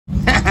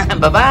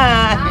Bye-bye.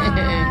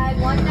 Bye.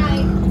 One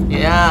night.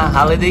 Yeah,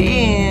 Holiday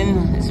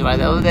Inn. It's right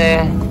over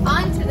there.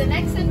 On to the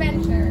next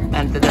adventure.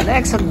 And to the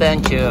next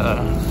adventure.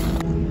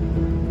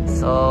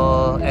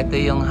 So, ito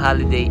yung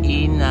Holiday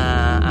Inn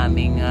na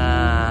aming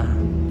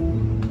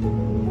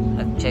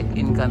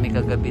nag-check-in kami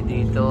kagabi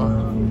dito.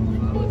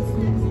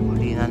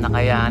 Hindi na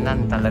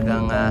nakayanan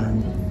talagang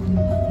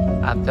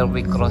after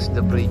we cross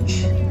the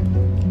bridge.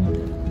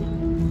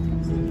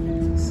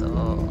 So,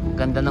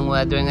 ganda ng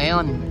weather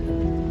ngayon.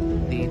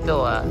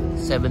 Dito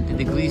 70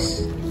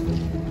 degrees.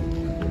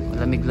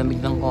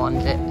 Malamig-lamig ng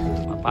konti.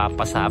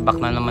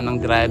 Mapapasabak na naman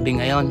ng driving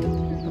ngayon.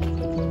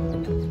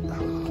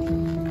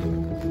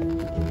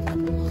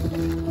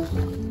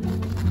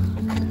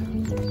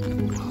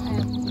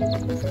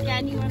 Yeah,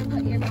 do you want to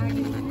put your bag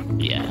in there?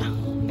 Yeah.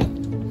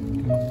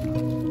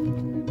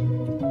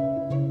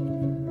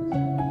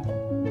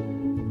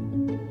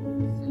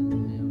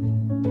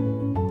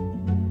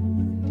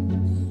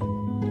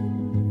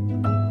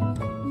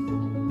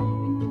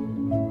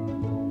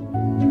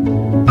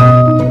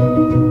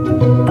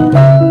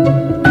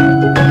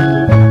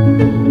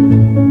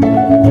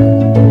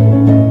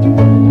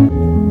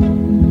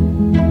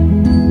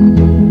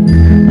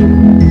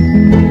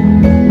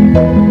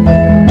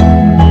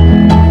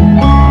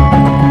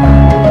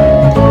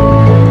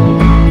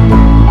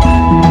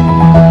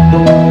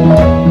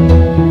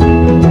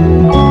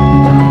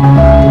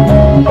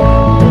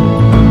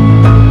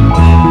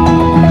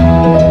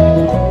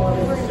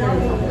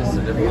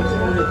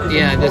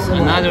 Yeah, there's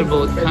another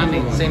boat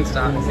coming. Same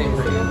stop, same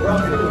thing.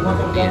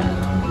 Yeah.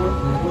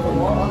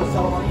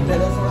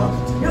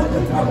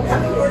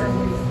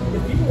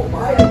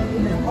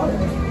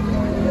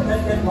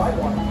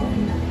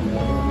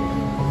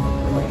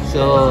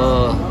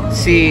 So,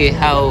 see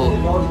how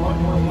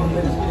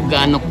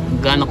gaano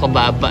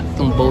kababa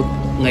itong boat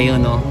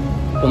ngayon, no?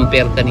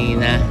 Compare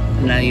kanina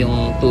na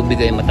yung tubig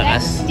ay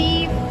mataas.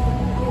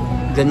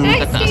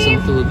 Ganun kataas ang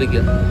tubig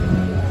yun.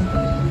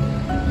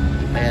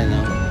 Ayan,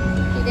 no?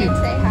 He did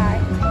say hi.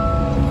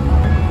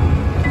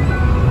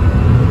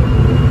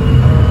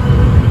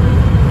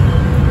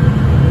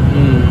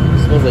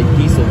 Smells like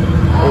diesel.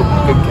 Oh,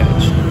 good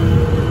catch.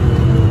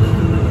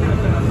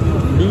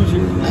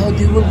 Loser. Oh,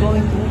 they were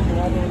going to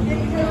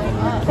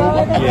go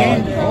up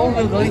again. Oh,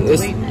 we're going to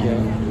wait. Yeah.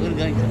 We're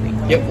going to wait.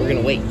 Yep, we're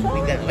gonna wait. We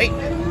gotta wait.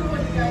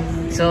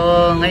 So,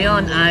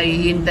 ngayon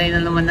ay hintay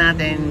na naman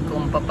natin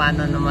kung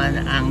paano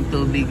naman ang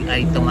tubig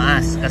ay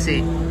tumaas.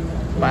 Kasi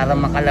para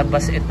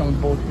makalabas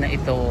itong boat na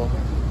ito,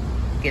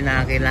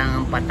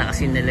 kinakailangan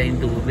pataasin nila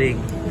yung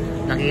tubig.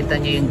 Nakita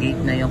nyo yung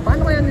gate na yun.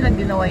 Paano kaya nila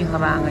ginawa yung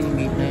harangan yung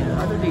gate na yun?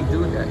 How do they do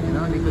that? You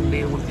know, they could be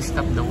able to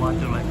stop the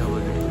water right over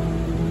there.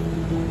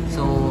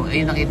 So,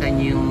 ayun, nakita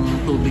nyo yung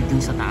tubig dun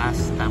sa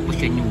taas. Tapos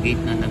yan yung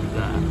gate na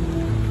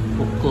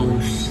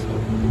nag-close.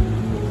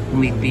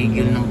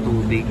 Umipigil ng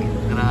tubig.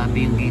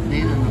 Grabe yung gate na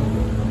yun, ano?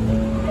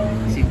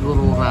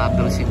 Siguro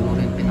rubber,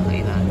 siguro yung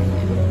pinakailangan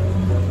niya.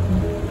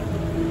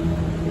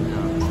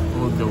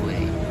 All the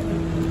way.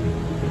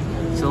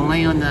 So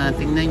ngayon,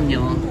 tingnan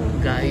nyo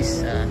guys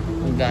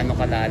kung gaano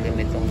kalalim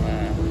itong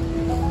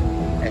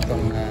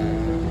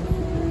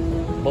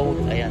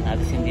boat. Ayan,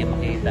 halos hindi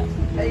makita.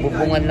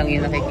 Bubungan lang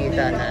yung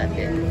nakikita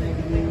natin.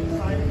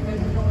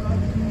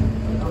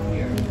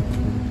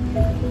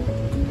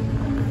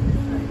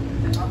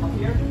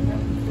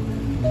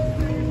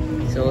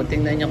 So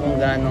tingnan nyo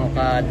kung gaano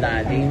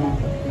kalalim.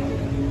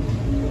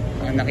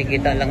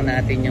 Nakikita lang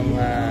natin yung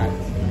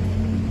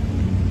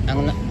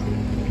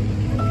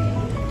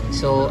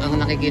So, ang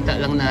nakikita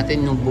lang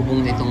natin yung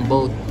bubong nitong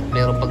boat.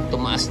 Pero pag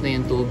tumaas na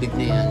yung tubig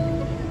na yan,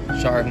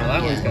 Shark. Now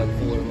that one's got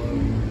cooler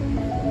mode.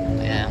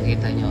 ayan,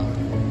 nakita nyo.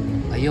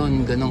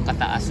 Ayun, ganun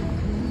kataas.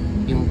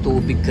 Yung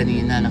tubig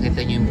kanina,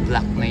 nakita nyo yung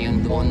black na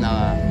yun doon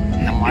na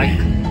mark.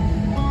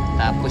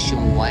 Tapos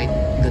yung white,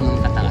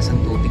 ganun kataas ang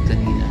tubig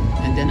kanina.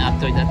 And then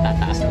after that,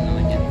 tataas na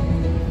naman yan.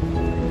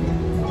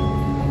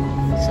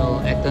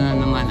 So, eto na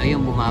naman.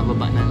 Ayun,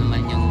 bumababa na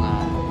naman yung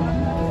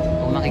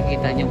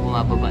makikita nyo,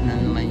 bumababa na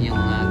naman yung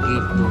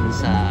gate dun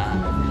sa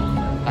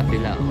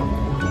kabila.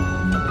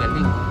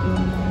 Galing.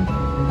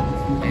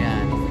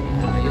 Ayan.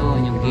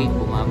 Ayun, yung gate,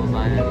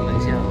 bumababa na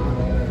naman siya.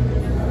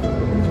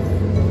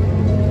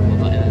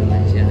 Bumababa na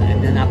naman siya.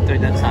 And then after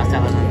that,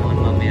 sasara na naman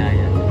mamaya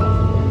yan.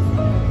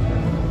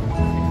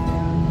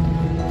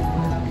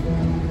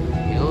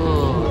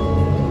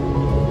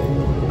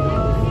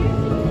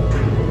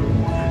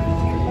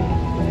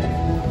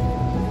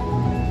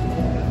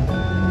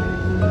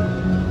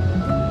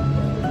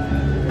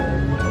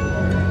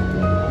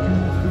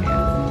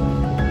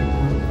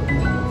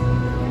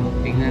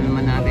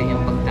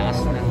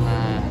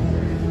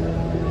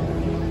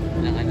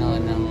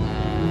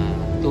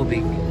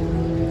 Tubig.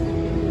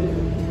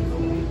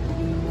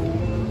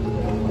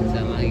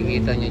 So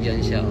makikita nyo dyan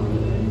siya.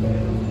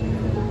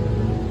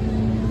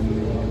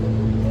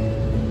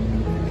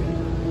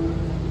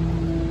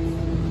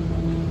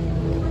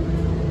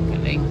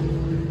 Galing.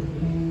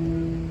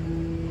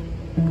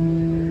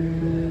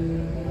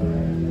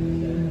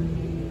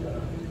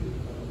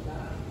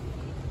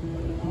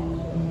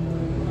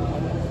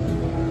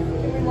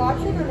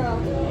 watch it or no?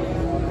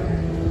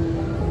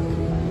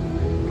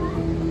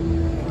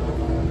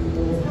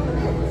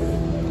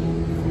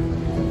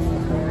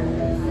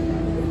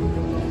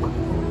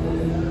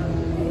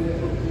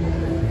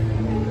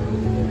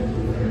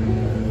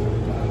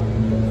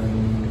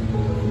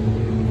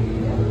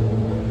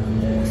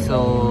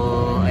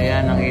 So,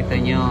 ayan,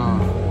 nakita nyo.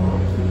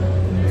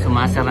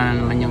 Sumasara na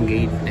naman yung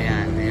gate.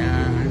 Ayan,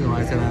 ayan.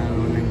 Sumasara na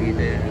naman yung gate.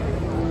 Ayan.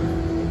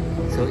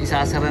 So,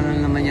 isasara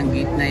na naman yung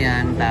gate na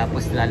yan.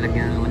 Tapos,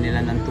 lalagyan na naman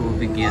nila ng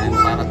tubig yan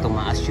para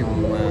tumaas yung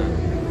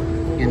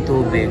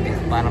tubig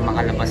para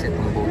makalabas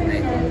itong boat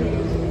na ito.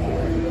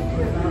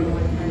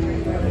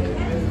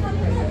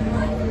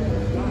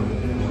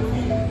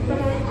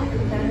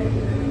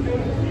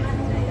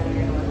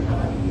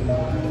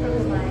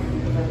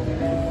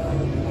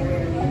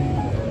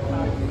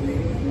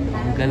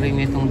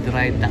 Galing nitong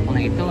dry dock na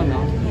ito,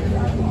 no?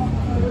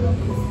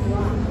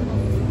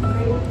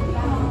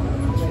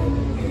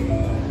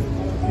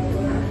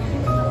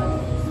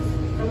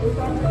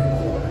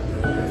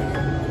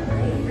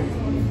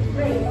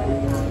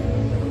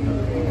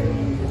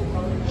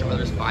 So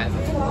there's 5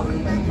 locks.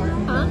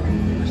 Huh?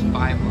 There's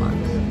 5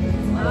 locks.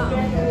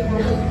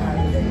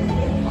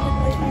 Wow.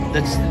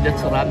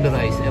 That's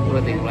rubberized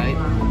everything, right?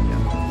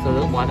 So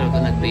the water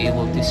gonna be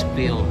able to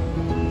spill.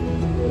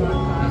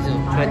 So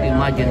try to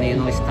imagine, you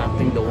know,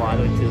 stopping the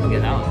water to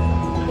get out.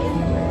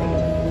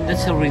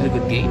 That's a really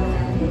good gate.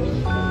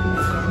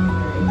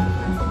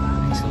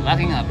 It's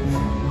locking up.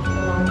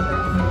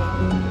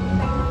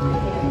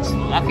 It's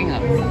locking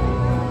up.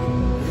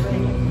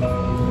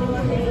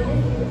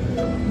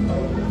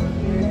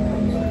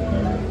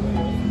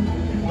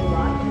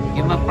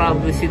 You might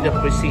probably see the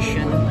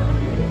precision.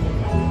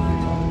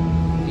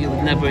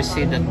 You'll never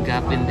see that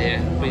gap in there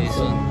pretty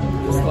soon.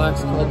 This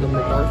lock's called the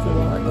MacArthur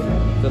lock,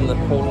 then the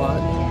Poe lock,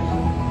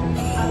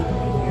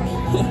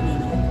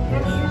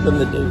 then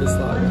the Davis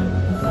lock,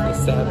 the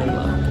Savin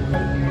lock.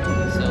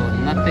 So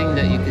nothing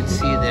that you could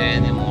see there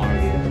anymore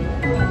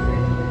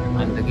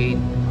on the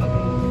gate.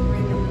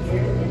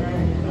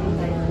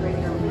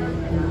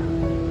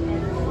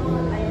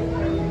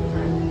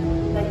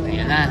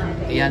 Ayan na.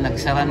 Ayan,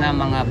 nagsara na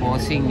mga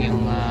bossing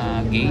yung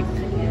gate.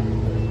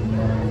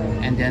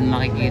 And then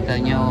makikita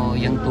nyo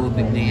yung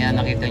tubig na yan.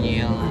 Nakita nyo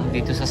yung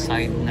dito sa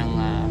side ng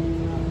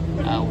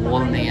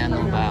wall na yan,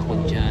 ng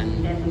bakod dyan.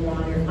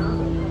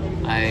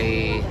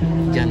 Ay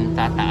dyan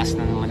tataas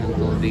na naman ang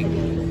tubig.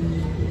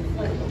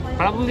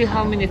 Probably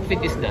how many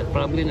feet is that?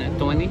 Probably 20?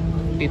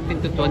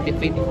 15 to 20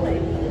 feet.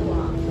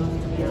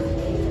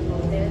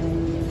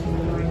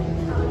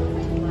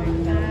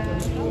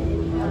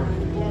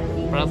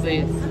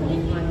 Probably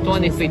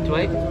 20 feet,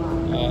 right?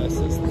 It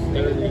says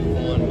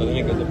 31, but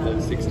then it goes up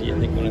to 60, I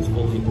think, when it's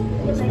full.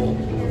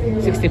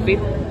 60 feet?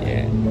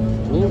 Yeah.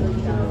 Ooh.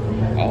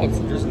 Oh,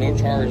 there's no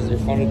charge. They're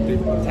funded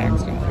through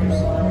tax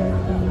dollars.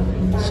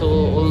 So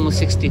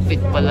almost 60 feet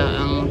pala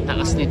ang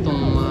taas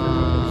nitong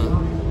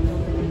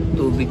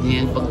tubig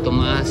niyan pag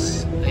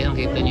tumaas. Ayan,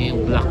 kita nyo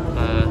yung black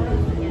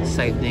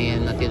side na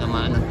yan na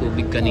tinamaan ng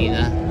tubig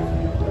kanina.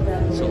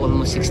 So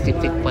almost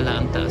 60 feet pala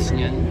ang taas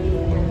niyan.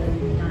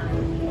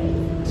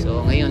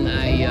 So ngayon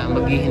ay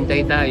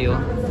maghihintay tayo.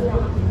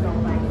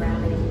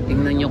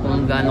 Tingnan nyo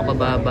kung gaano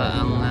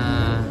kababa ang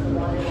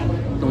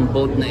itong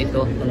boat na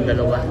ito, itong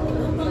dalawa.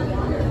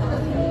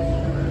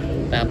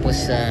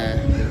 Tapos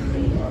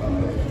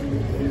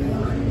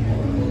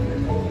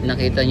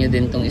nakita nyo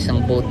din itong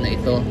isang boat na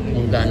ito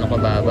kung gaano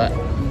kababa.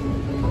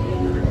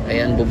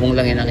 Ayan, bubong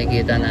lang yung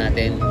nakikita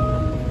natin.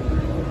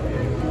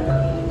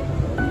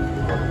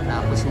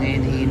 Tapos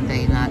ngayon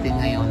hihintayin natin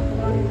ngayon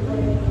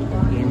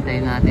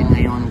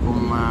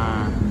kung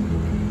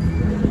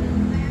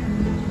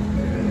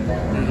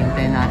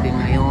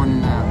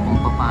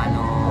kung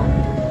paano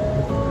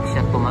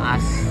siya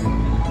tumaas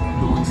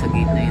doon sa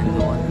gate na yun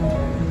doon.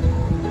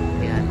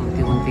 Ayan,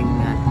 unti-unting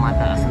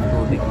tumataas ang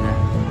tubig na.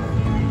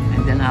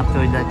 And then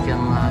after that,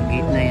 yung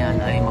gate na yan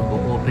ay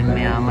mag-open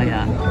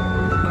maya-maya.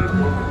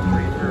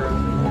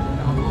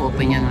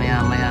 Mag-open yan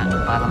maya-maya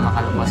para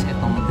makalabas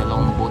itong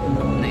dalawang boat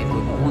na ito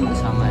doon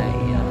sa may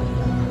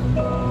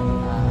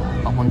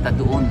papunta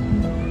doon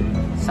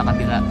sa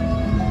kabila.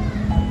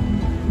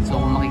 So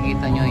kung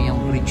makikita nyo yung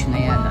bridge na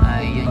yan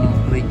ay yan yung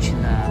bridge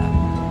na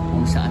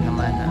kung saan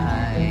naman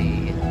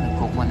ay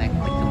nagko-connect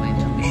between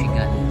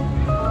Michigan,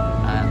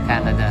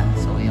 Canada.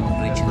 So yung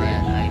bridge na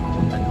yan ay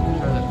pupunta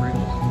doon.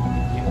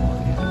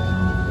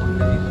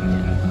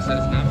 It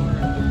says Namin.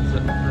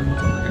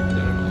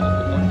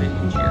 One day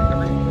each year,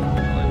 every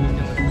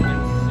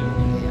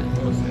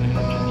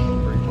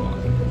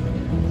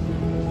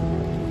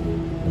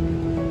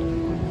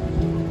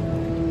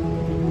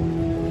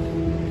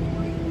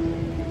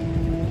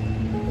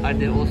Are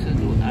they also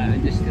are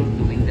they still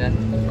doing that?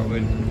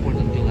 Probably 4th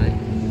of July.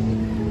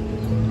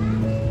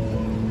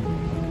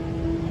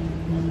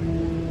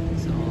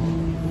 So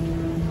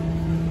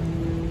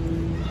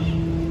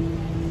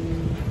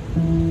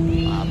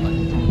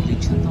itong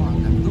bridge na to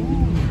hanggang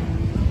doon.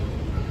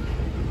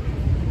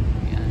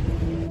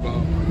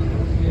 Well,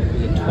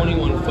 there's a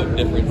 21-foot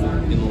difference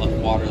in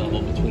water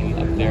level between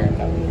up there and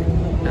down here.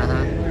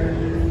 Uh-huh.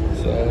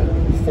 So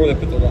before they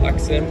put the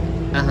locks in,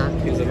 Uh-huh.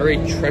 it was a very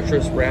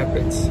treacherous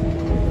rapids,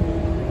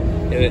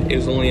 and it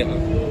was only in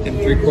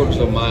 3/4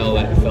 of a mile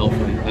that it fell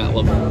from that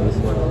level.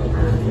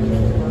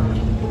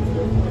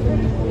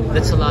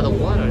 That's a lot of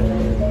water.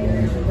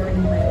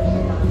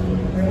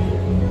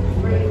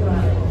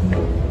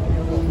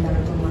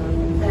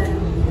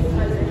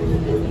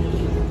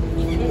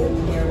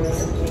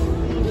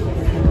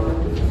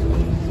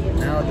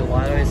 Now the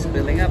water is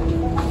filling up.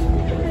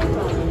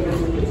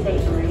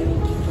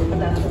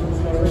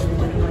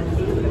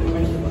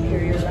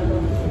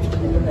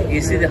 You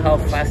see how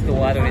fast the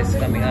water is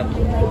coming up.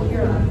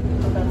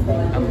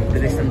 Ang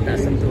bilis ng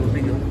taas ng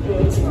tubig. Oh.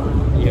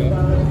 Yeah.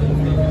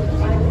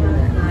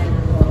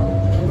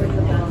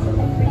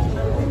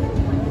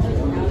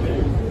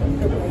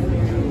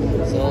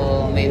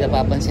 So may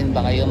napapansin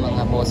ba kayo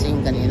mga bossing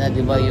kanina,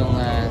 'di ba yung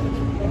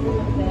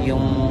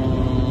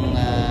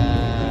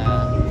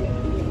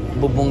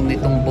bubong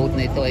nitong boat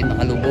na ito ay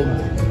nakalubog.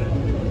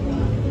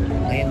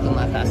 Ngayon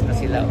tumataas na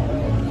sila. Oh.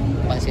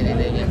 Pansinin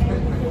niyo.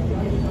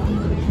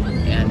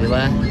 Yan, 'di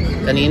ba?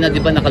 Kanina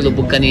 'di ba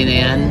nakalubog kanina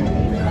 'yan?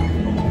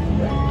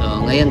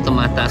 Oh, ngayon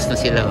tumataas na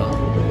sila, oh.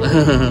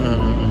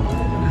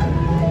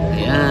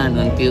 Ayan,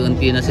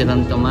 unti-unti na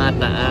silang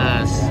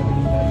tumataas.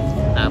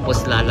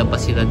 Tapos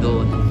lalabas sila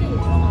doon.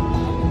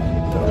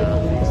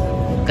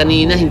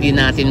 Kanina hindi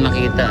natin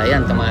makita.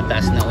 Ayan,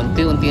 tumataas na.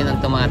 Unti-unti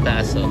nang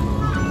tumataas, oh.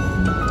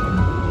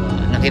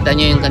 Nakita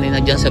nyo yung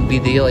kanina dyan sa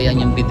video. Ayan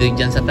yung video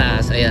dyan sa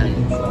taas. Ayan.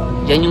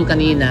 Yan yung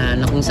kanina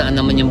na kung saan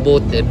naman yung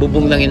boat.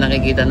 Bubong lang yung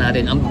nakikita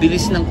natin. Ang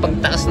bilis ng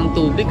pagtaas ng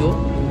tubig, oh.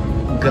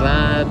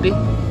 Grabe.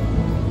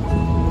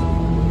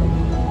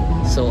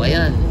 So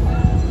ayan.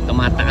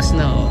 Tumataas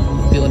na, oh.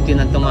 Unti-unti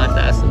nang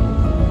tumataas, oh.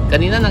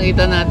 Kanina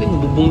nakita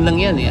natin bubong lang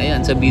yan, eh.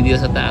 Ayan sa video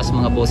sa taas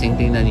mga bossing,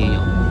 tingnan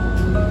niyo.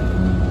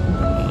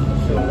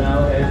 So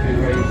now as we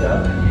raise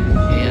up, you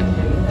can see Ayan.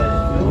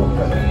 that fuel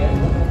coming in.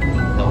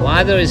 The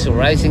water is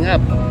rising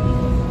up. So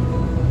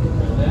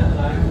that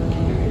line,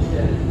 like I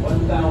said, is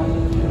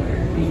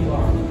 1,200 feet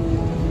long.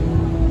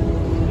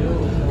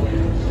 Fuel is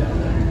only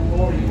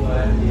 740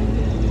 wide, and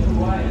it's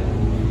too wide.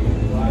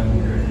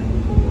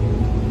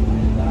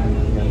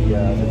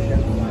 The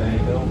ship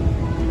line built.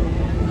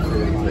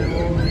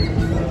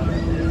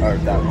 Or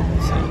that one.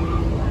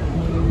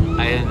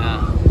 Ayan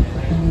na.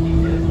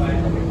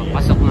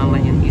 Papasok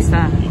naman yung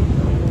isa.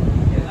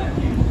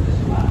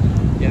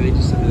 Yeah, they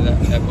just said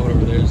that boat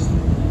over there is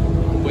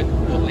with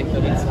the length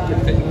of it to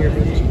fit in here,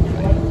 but it's just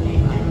right.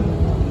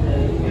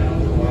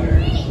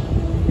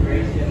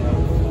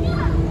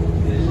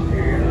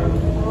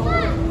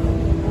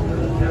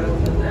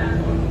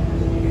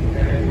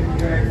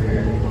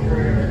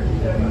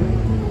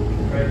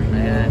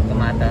 Ayan,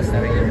 tumataas na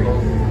rin yung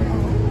boat.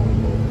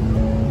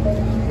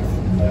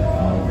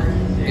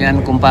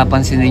 Yan, kung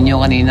papansinin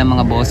nyo kanina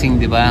mga bossing,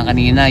 di ba?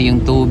 Kanina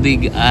yung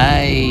tubig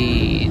ay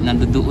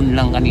nandoon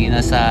lang kanina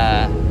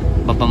sa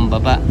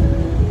babang-baba.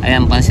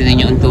 Ayan,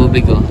 pansinin nyo ang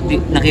tubig, oh.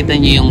 Nakita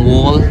nyo yung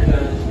wall.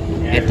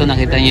 Ito,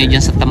 nakita nyo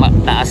dyan sa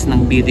taas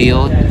ng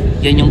video.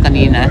 Yan yung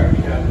kanina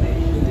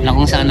na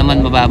kung saan naman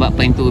mababa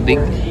pa yung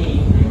tubig.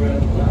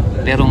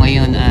 Pero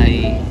ngayon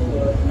ay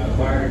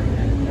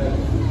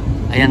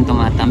ayan,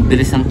 ang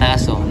bilis ng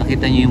taas, oh.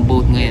 Nakita nyo yung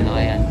boat ngayon, oh.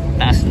 Ayan,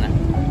 taas na.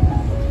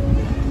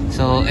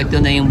 So ito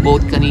na yung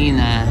boat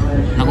kanina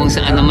na kung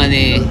saan naman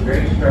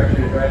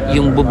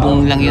yung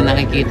bubong lang yung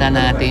nakikita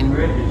natin.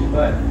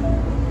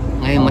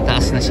 Ngayon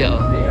mataas na siya,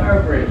 oh.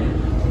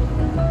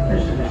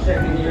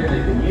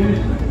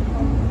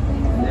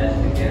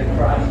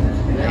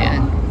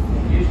 Ayan.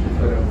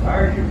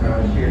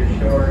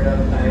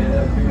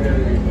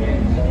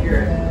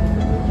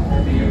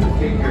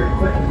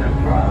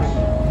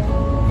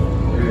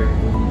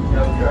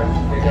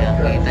 Ayan,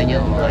 kita nyo,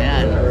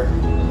 ayan.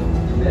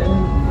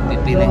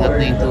 Pipiling up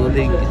na yung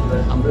tubig.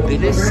 Ang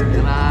bilis,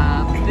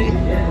 grabe.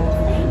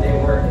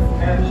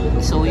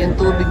 So yung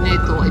tubig na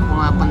ito ay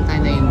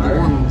pumapantay na yung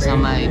doon sa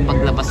may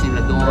paglabas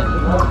nila doon.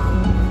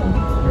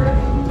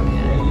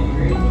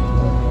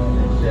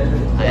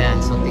 Ayan,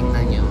 so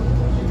tingnan nyo.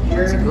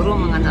 Siguro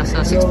mga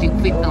nasa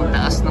 60 feet ang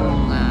taas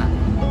ng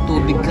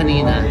tubig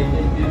kanina.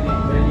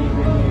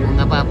 Kung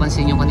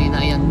napapansin nyo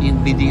kanina, ayan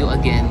yung video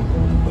again.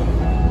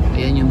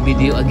 Ayan yung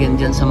video again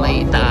dyan sa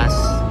may taas.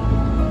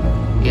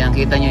 Ayan,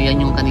 kita nyo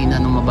yan yung kanina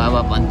nung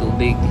mababa pa ang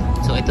tubig.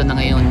 So ito na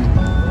ngayon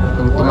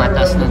kung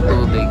tumataas ng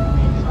tubig.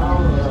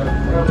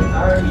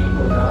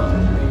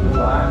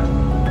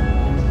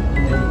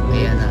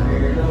 Ayan na.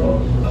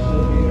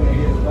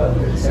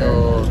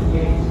 So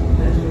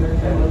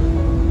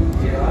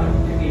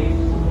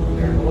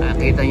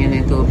kita nyo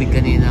na yung tubig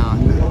kanina, oh.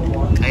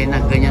 Ay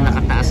ganyan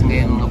nakataas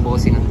ngayon mga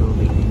bossing ang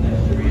tubig.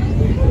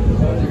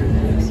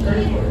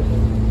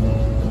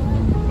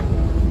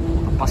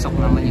 Papasok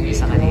naman yung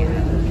isa kanina.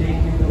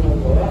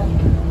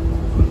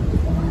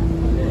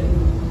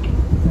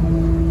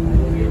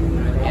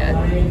 Yan.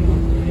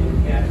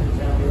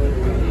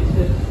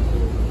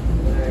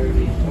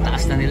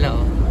 Taas na nila,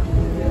 oh.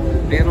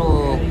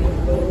 Pero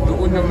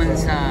doon doon naman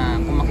sa,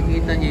 kung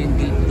makikita nyo yung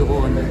gate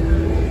doon,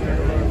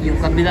 yung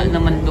kabila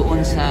naman doon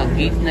sa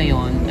gate na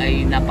yon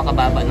ay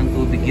napakababa ng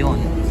tubig yon.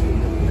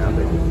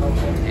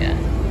 Ayan.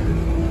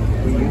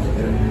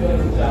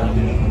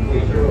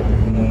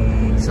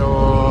 So,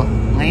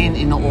 ngayon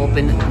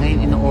ino-open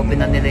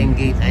na nila yung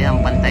gate.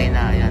 Ayan, pantay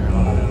na. Ayan.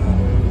 Oh.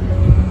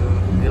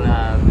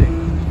 Grabe.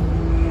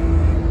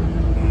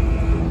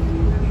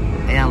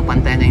 Ayan,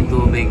 pantay na yung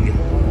tubig.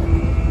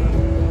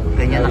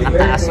 Kanya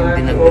nakataas yung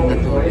dinagdag na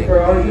tubig.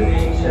 24 hours a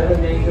day,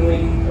 7 days a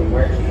week, from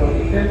March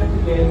 25th to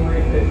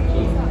January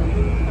 15th.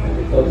 As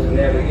we close the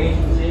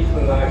navigation seats,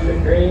 the locks are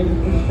drained,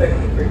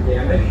 inspected for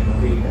damage,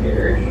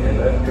 repaired,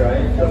 and left dry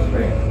until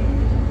spring.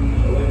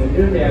 So when the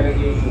new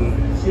navigation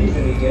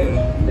season begins,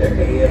 there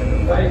can be up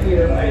to 5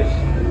 feet of ice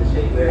in the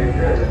St. Mary's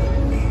River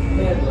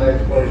and large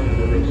portions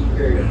of Lake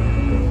Superior.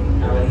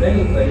 Now in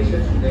many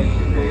places, Lake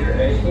Superior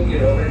ice can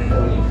get over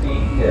 20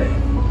 feet thick.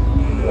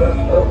 20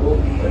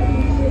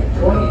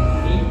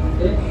 feet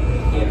thick?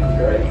 Yeah,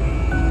 right.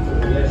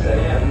 Yes, I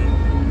am.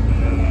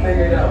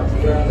 Figured out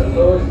we're on the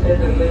lowest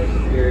end of Lake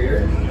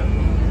Superior.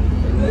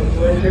 In those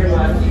winter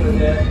months when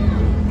that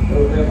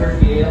November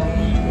gale,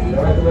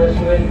 northwest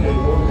wind that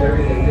moves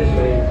everything this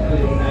way,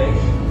 including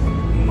ice,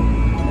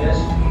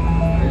 mist,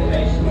 and the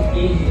ice is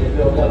easy to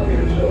build up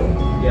here. So,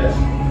 yes,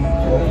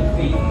 20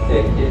 feet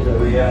thick is a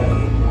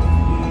reality.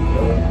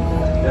 So,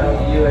 now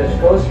the U.S.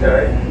 Coast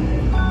Guard,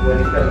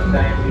 when it comes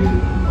time to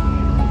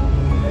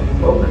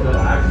open the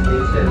locks, they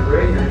send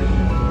breakers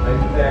like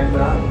the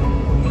background,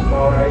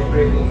 smaller ice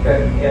breaking cut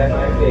at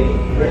my bay,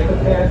 break a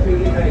path through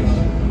the ice,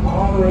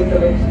 all the way to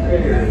Lake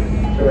Superior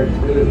towards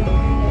Blue.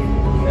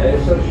 That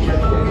is so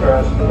ships can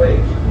cross the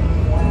lakes.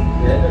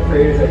 Then the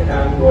freighters are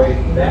convoyed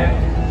back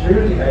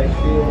through the ice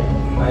field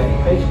by the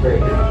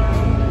icebreakers.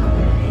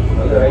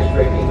 Other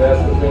ice-breaking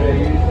vessels that are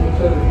used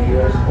include the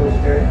U.S. Coast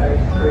Guard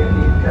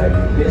ice-breaking cut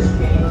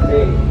Biscayne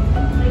Bay,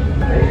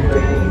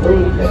 ice-breaking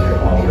Blue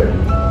Tender Alder,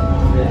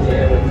 then they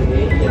have a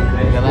Canadian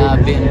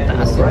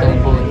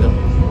ice-breaking boat.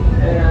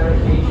 And on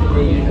occasion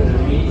they use a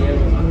medium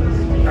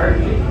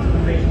Arctic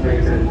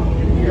icebreaker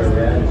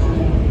Uranus.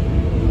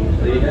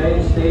 So the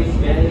United States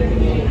and the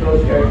Canadian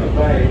Coast Guard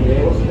combined, they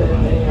will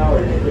spend many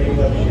hours bringing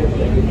up ships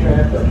that get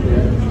trapped up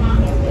there.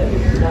 And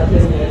it's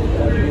nothing that is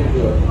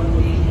unusual.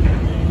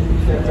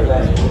 Except for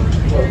last year.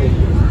 Well,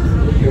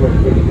 this year was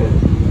pretty good.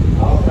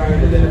 All prior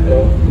to that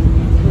though,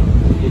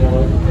 you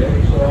know,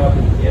 every so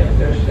often, yeah,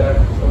 they're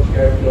stuck. Coast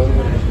Guard building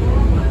an issue.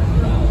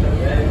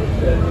 Sometimes it's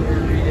 2 or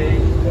 3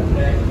 days,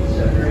 sometimes it's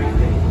 7 or 8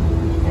 days.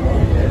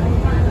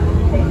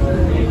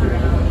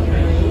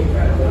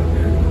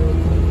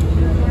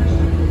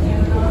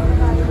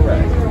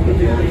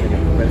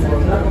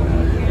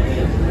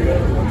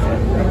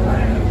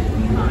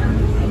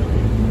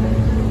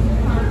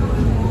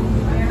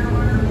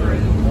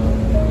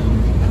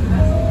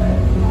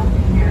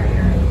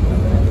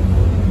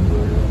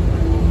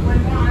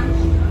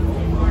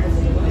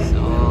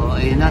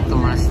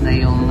 Tumaas na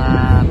yung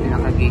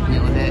pinaka-gate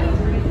niya ulit.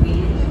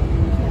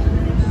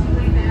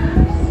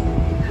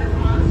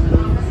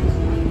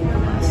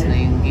 Tumaas na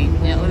yung gate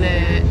niya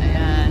ulit.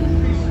 Ayan.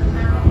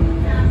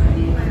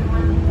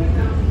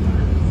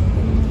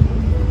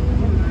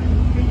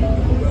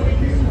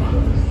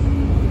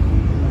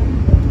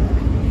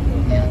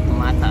 Ayan,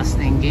 tumataas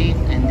na yung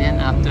gate. And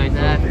then after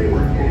that,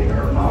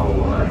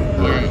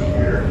 yeah,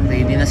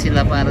 ready na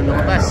sila para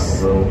lumabas.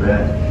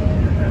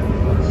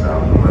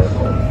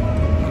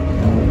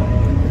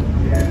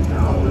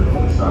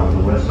 Sound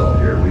the whistle.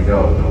 Here we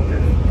go. Don't get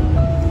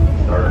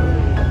started.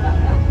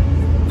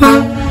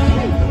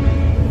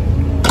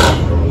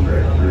 Goes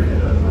right through you,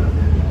 doesn't it?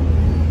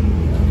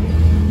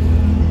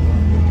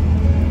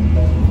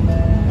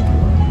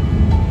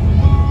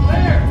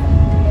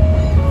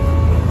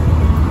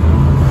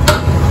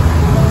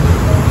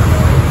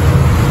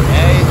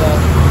 There you go.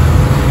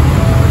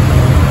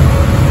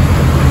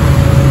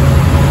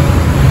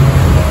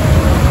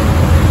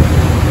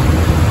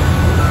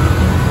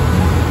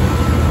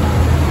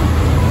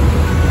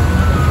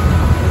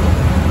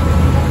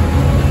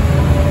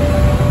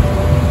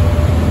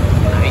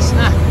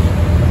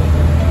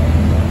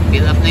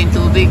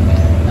 Tubig,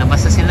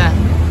 labas na sila.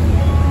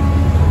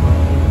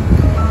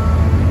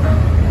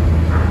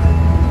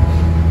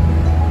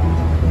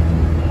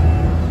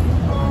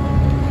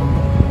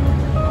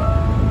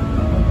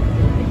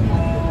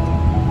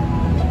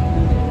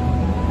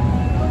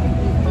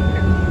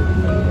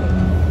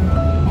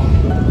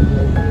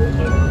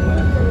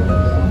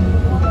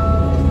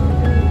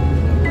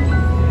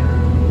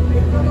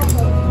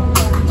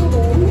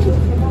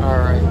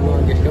 Alright, you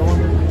want to get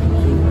going?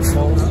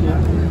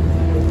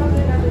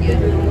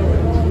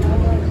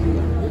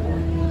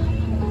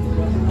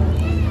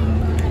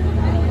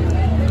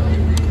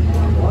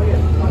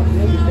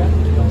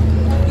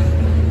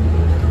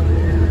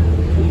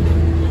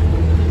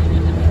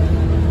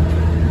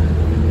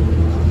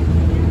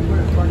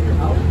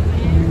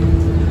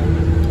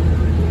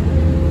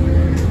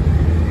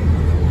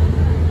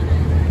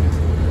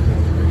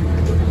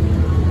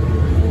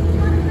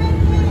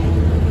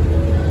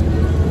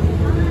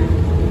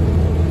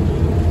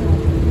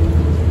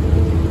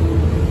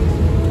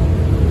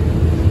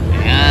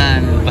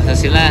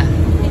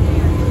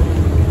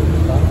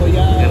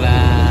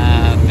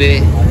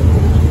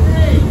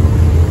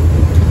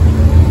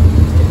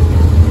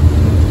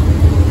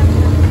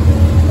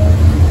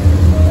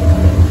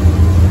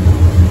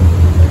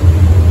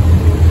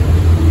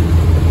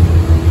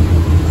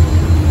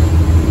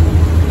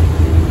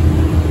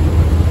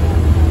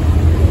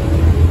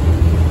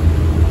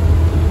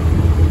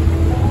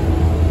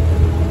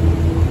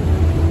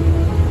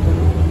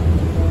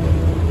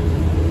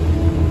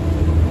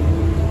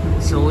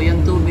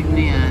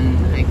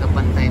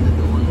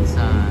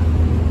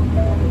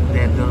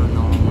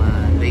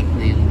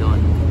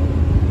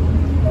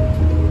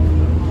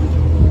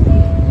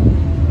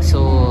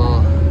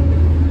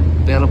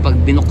 kapag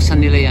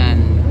binuksan nila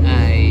yan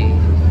ay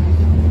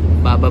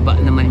bababa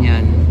naman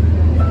yan,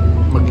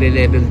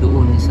 magle-level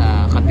doon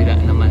sa kabila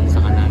naman sa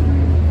kanal.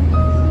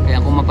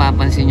 Kaya kung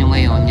mapapansin nyo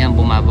ngayon, yan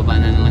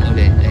bumababa na naman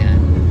ulit. Ayan.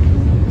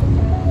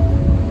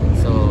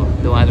 So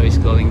the water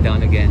is going down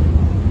again.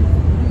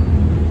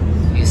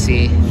 You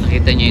see,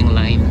 nakita nyo yung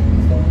line.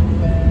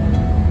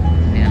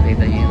 Ayan,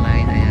 nakita nyo yung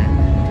line. Ayan.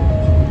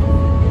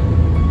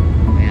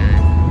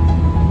 Ayan.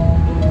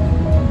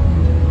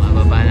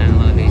 Mababa na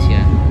naman ulit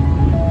siya.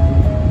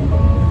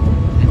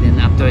 And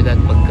then after that,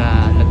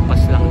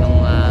 pagkalagpas lang ng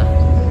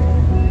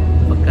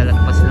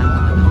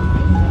ano,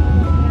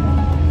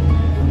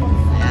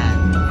 ayan,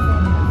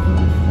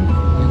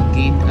 yung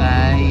gate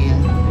ay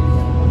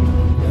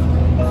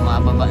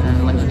mababa na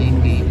naman ulit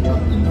yung gate.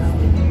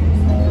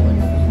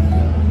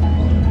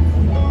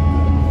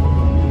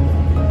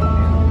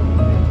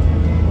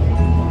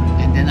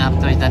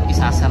 After that,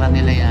 isasara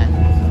nila yan,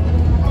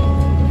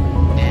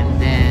 and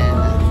then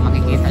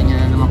makikita nyo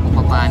na naman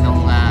kung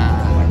paano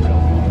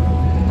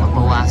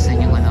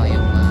mabawasan yung ano,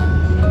 yung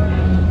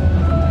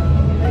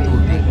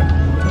tubig.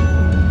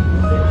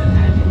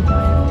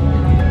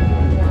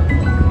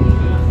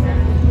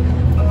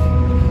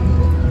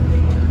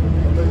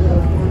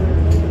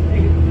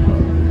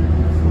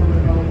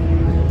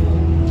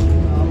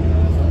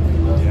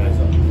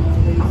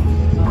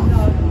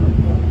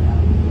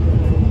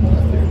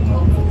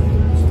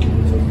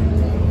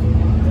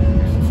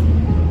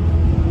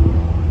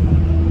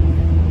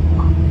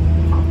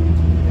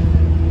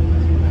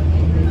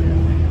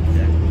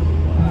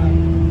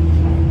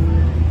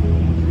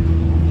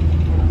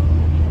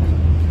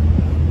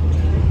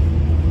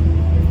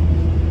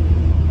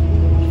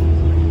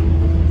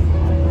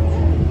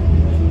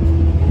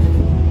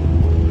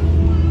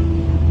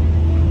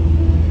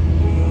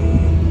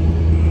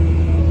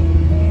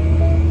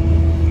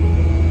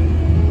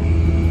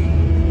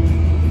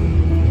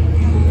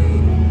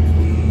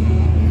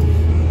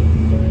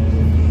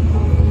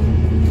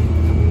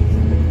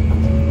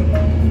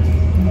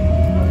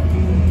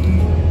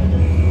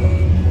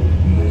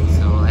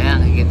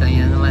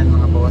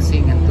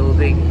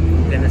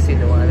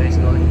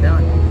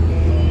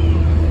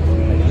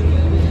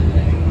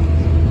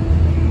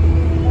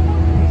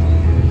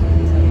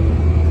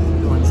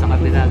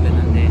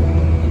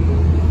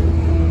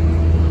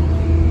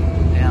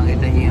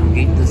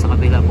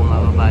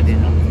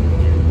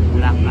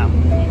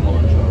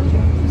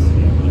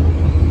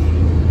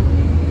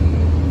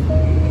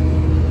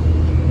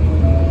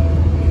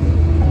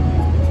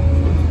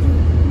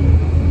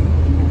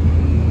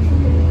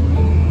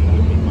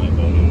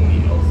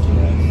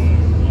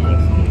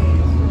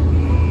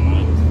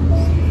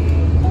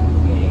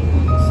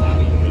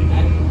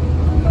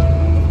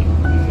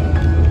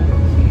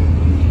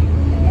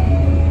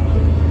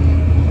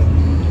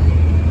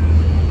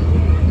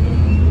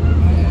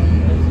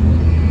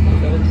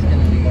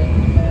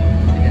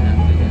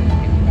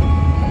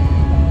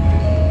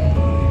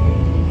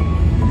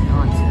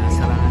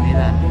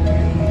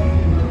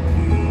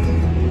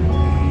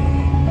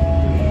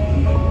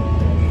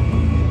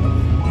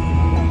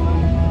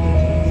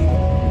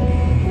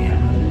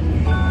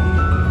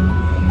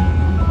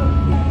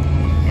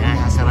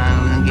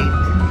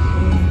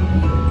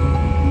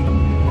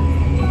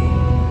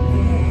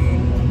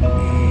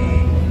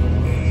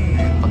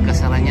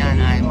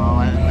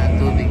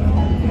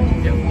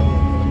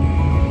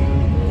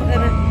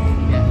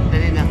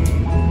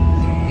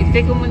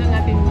 Take ko muna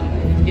natin,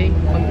 Jay,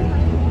 pag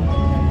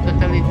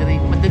totally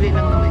drain. Madali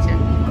lang naman siya.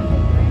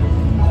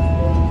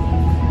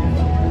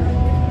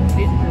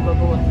 Dito,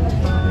 nababawa.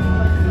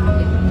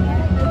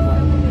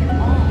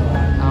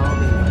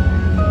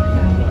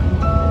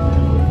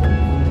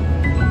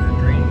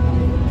 Drain.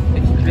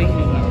 It's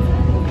draining.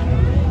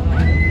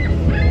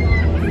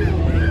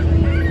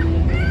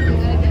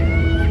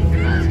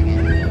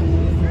 Sige.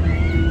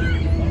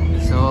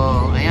 So,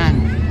 ayan.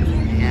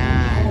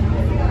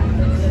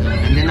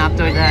 And then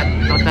after that,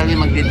 totally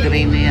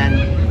magdi-drain na yan.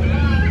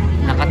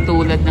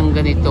 Nakatulad ng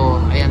ganito.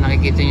 Ayan,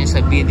 nakikita nyo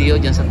sa video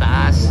dyan sa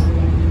taas.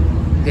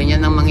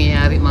 Ganyan ang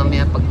mangyayari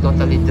mamaya pag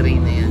totally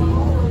drain na yan.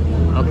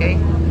 Okay?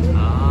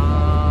 Alright.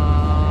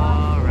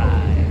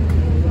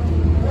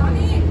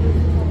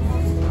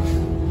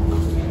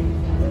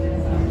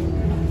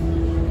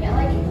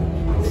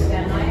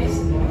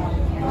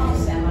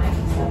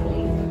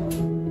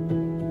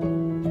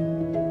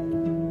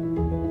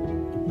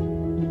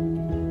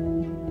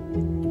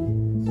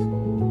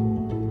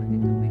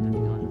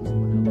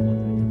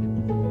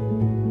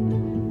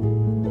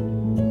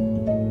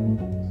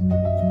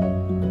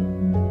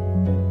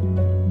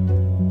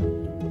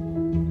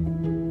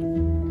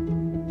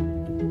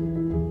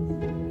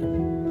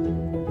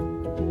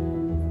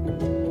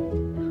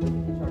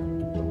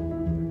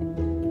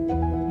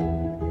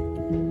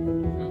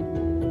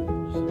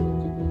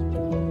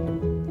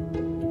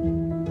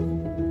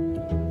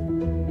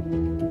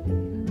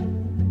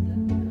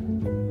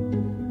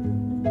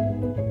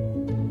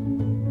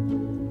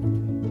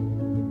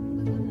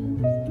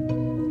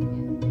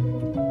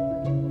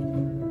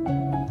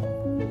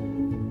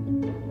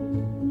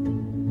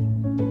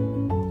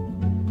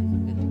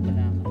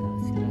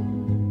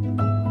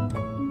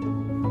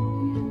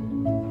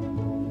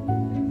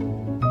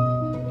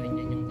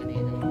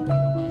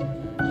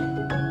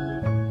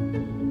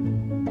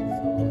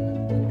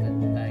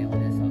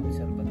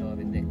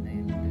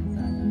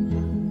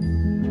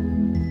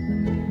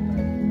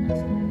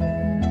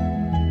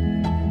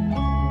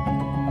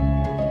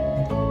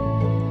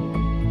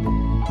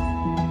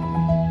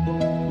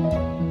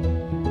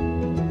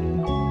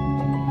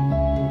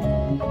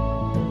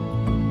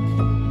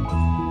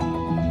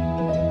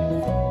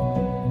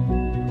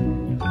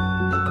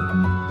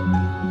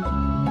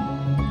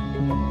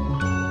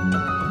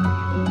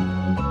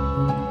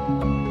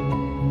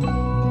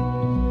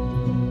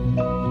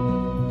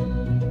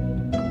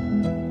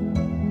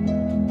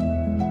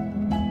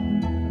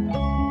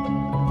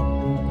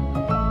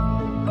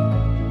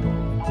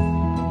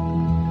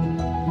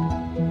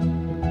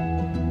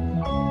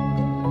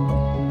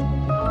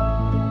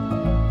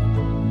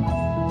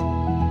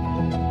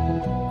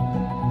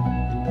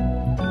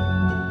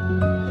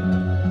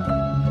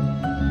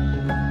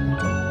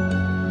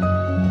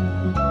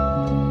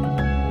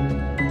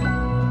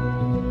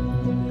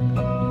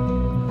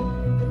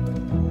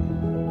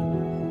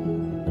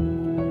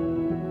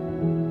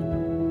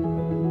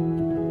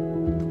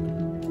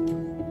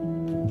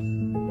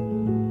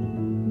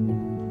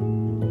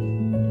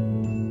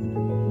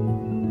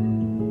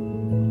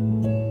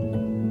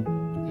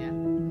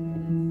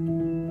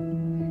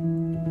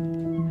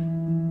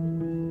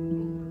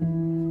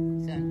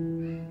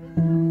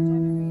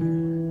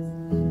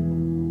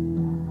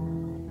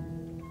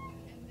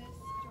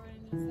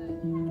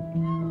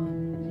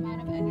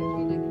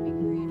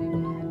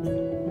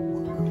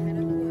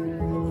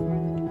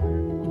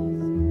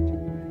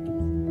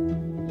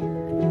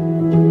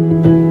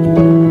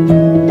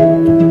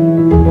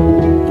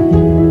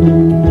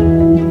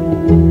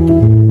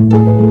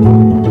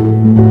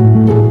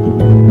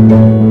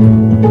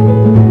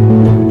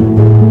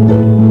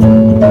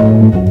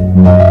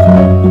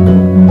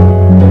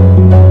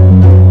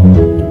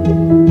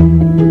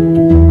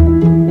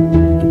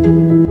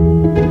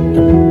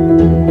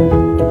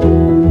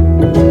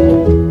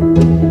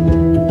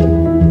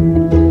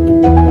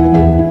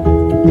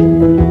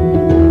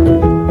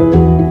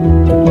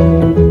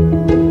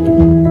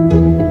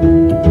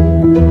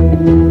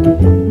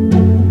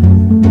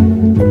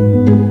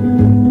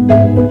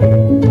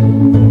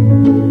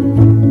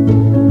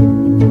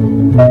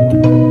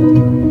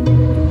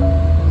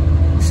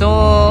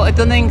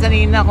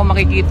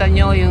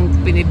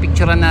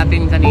 pinipicturean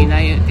natin kanina,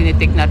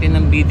 tinitake natin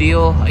ng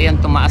video. Ayan,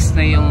 tumaas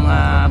na yung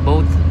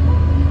boat.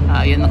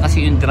 Ayan na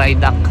kasi yung dry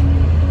dock.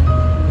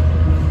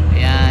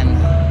 Ayan.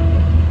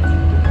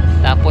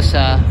 Tapos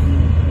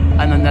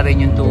ano na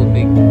rin yung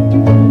tubig.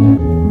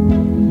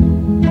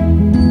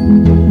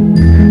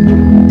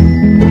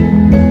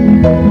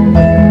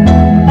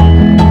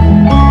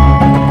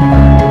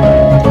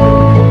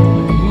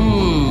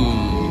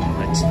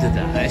 Let's do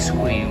the ice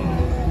cream.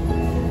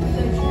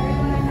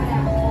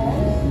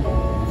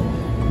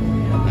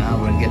 Now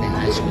we're getting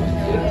ice cream.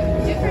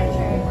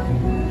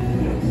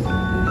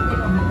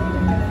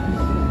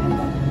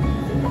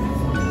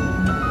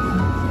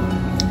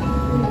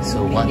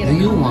 So what do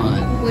you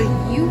want? What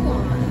do you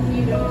want?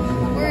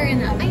 We're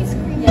in an ice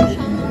cream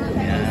shop.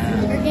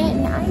 Yeah. We're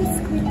getting ice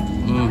cream.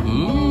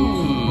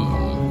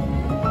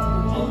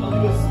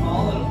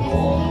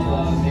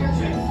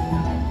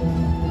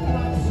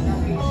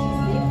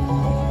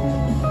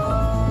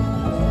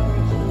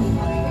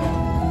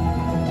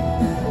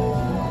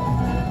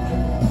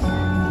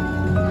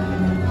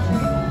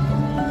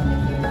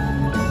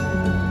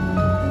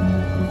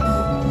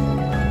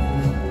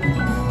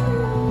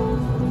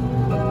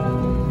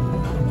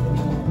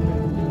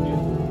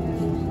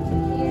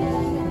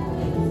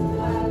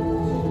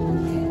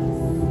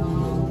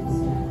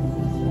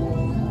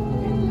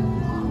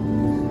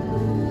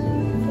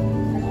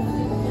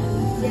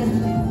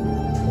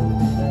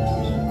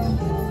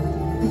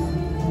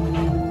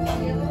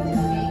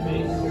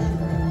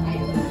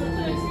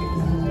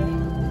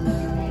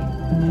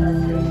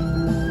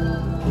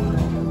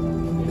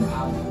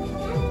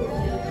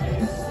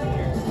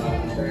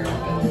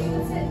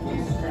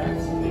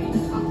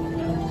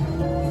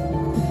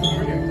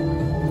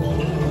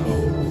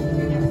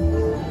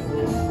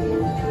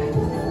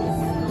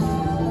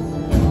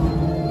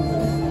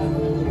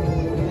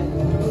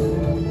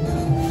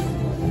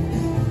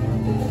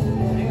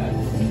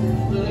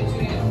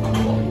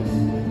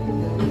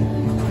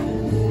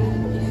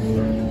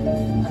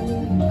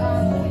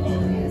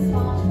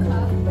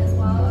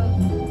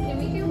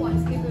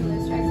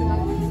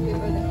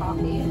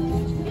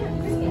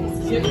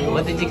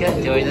 What did you get,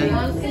 Jordan?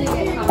 Mom's gonna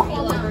get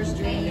coffee lounge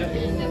drink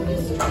and a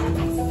booster.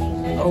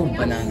 Oh,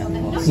 banana.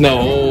 No.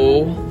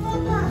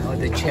 Oh,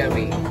 the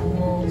cherry.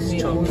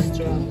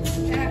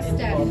 That's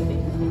Dad.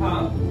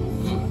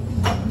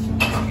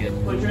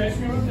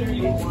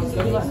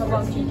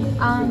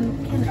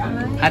 Can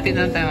I? Hati na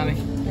lang tayo, mami.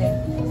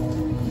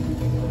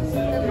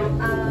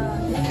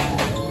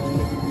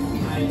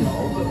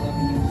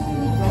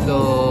 So,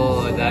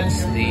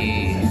 that's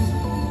the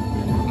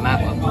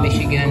map of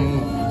Michigan.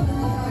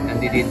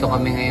 Nandito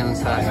kami ngayon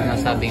sa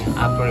sinasabing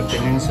Upper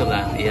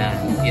Peninsula. Ayan,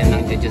 yan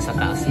ang dyan sa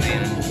taas na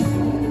yan.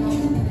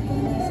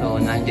 So,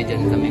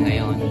 nandiyan kami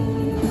ngayon.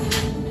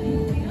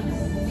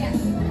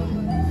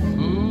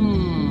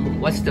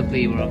 What's the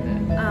flavor of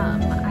that?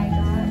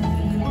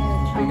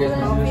 I got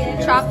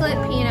chocolate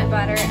peanut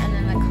butter and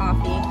then the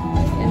coffee.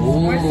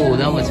 Ooh,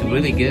 that was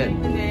really good.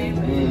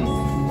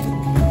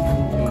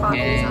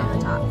 Coffee's on the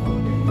top.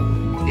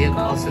 Do you have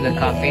also the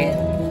coffee?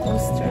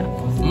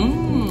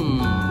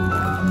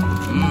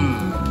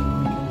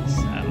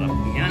 Sarap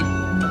yan.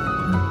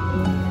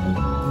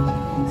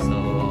 So,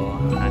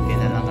 hati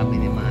na lang kami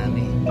ni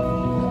Mami.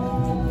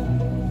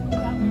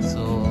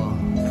 So,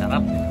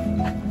 sarap.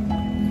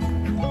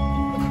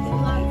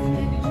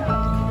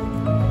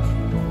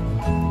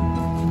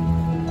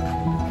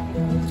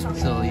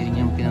 So, yun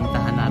yung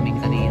pinuntahan namin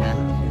kanina.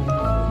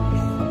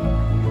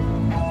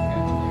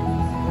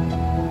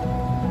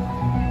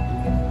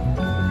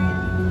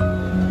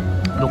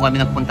 Doon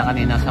kami nagpunta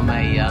kanina sa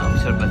may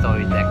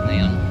observatory deck na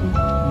yun.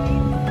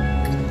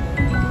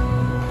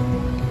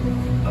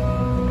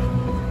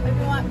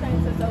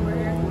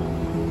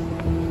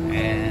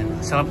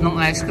 And sarap nung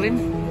ice cream.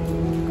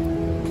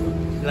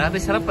 Grabe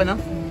sarap, ano?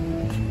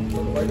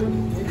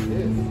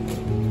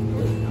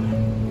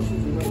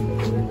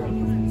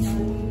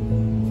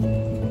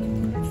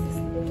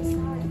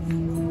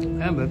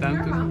 Yeah, but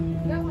thank you.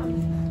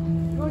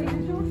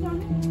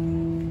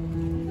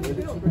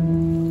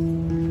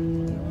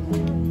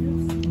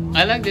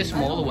 I like the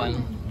small one.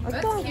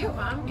 That's cute,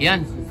 Mom.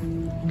 Yan.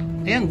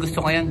 Ayan,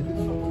 gusto ko yan.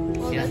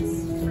 Well, Yan.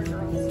 that's for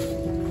girls.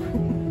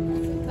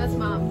 That's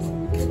Mom's.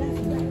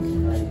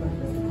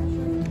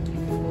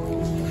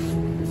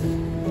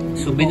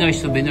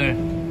 Souvenir.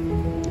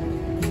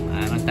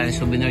 Meron tayong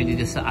souvenir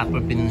dito sa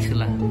Upper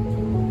Peninsula.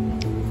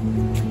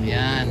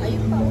 Ayan.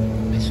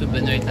 May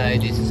souvenir tayo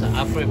dito sa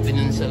Upper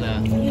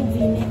Peninsula,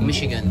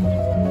 Michigan.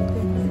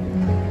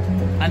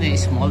 Ano yung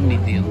small,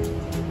 medium?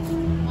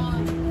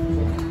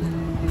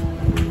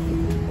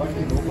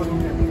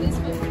 This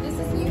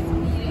is new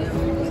medium.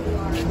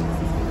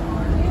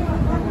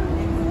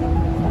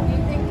 You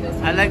think this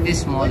I like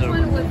this which smaller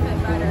one one. would fit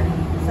better?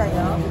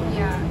 Sa'yo?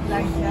 Yeah.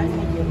 Like that,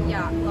 medium?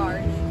 Yeah,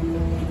 large.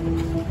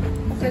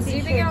 Because do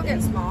you think it'll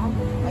get small?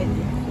 I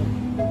do.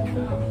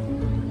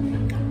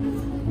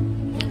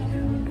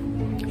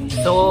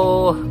 So,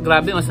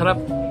 grabe, masarap.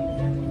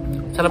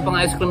 Sarap ang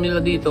ice cream nila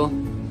dito.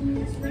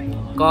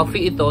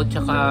 Coffee ito,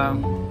 tsaka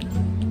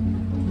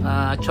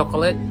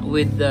chocolate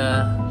with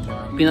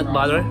peanut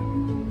butter.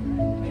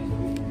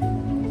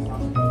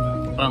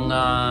 Ang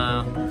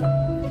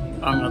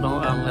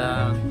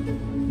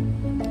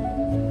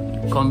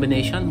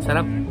combination,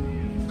 sarap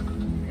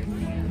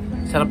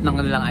ng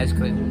kanilang ice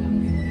cream.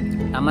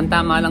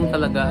 Tama lang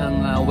talaga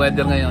ang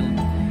weather ngayon,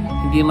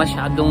 hindi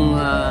masyadong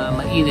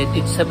mainit.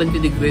 It's 70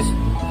 degrees,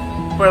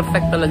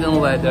 perfect talagang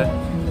weather,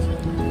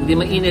 hindi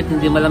mainit,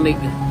 hindi malamig,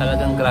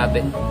 talagang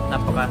grabe.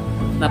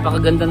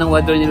 Napakaganda ng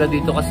weather nila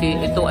dito kasi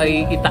ito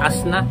ay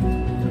itaas na,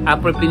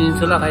 Upper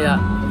Peninsula,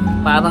 kaya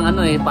parang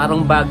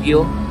parang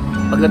Baguio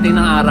pagdating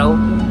ng araw.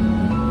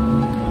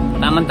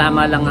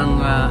 Tama lang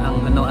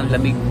ang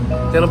lamig.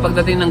 Pero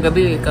pagdating ng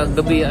gabi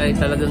ay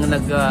talagang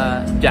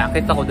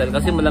nag-jacket ako dahil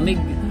kasi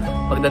malamig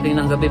pagdating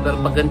ng gabi, pero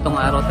pag ganitong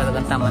araw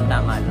talagang tama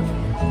lang.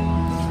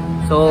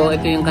 So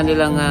ito yung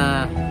kanilang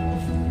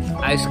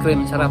ice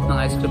cream, sarap ng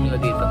ice cream nila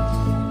dito.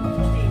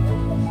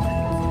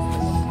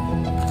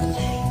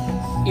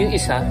 Yung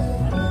isa,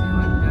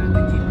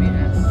 the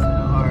GPS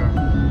or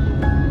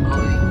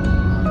going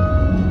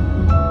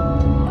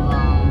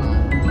along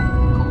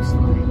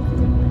coastline,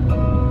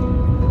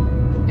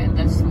 and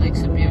that's Lake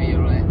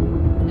Superior, right?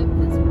 Yep,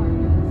 that's part of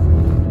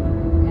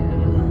Yeah.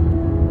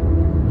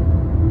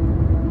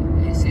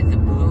 Is it the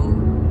blue?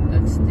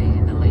 That's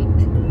the lake.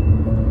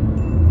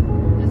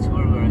 That's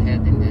where we're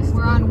heading this.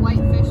 We're on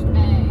Whitefish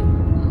Bay.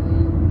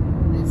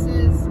 This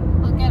is,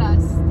 look at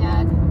us,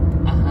 Dad.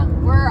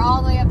 We're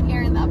all the way up here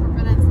in the Upper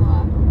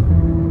Peninsula.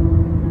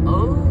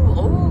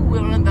 Oh, we're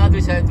on the other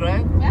side,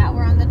 right? Yeah,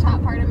 we're on the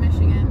top part of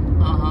Michigan.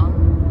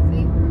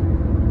 See?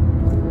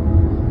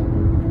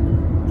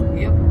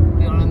 Yep,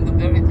 we're on the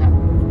very top.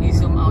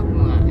 I-zoom out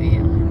mga.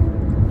 Ayan.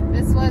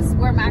 This was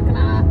where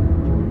Mackinac.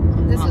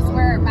 This is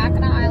where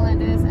Mackinac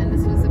Island is, and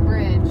this was the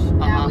bridge.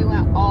 Now we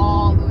went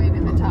all the way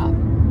to the top.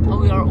 Oh,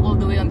 we are all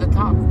the way on the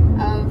top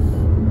of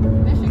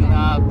Michigan.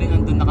 Grabe,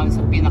 nandun na kami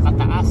sa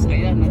pinakataas.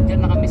 Kaya nandyan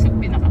na kami sa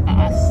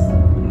pinakataas.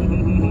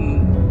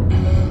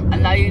 Ang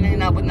layo na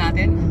inabot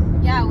natin.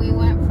 Yeah, we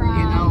went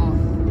from,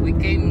 we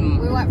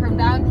went from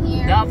down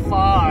here that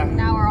far.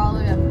 Now we're all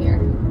the way up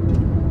here.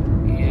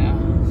 Yeah,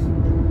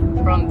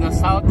 from the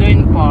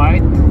southern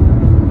part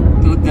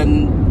to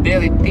the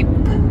very tip.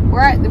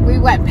 We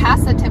went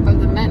past the tip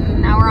of the mountain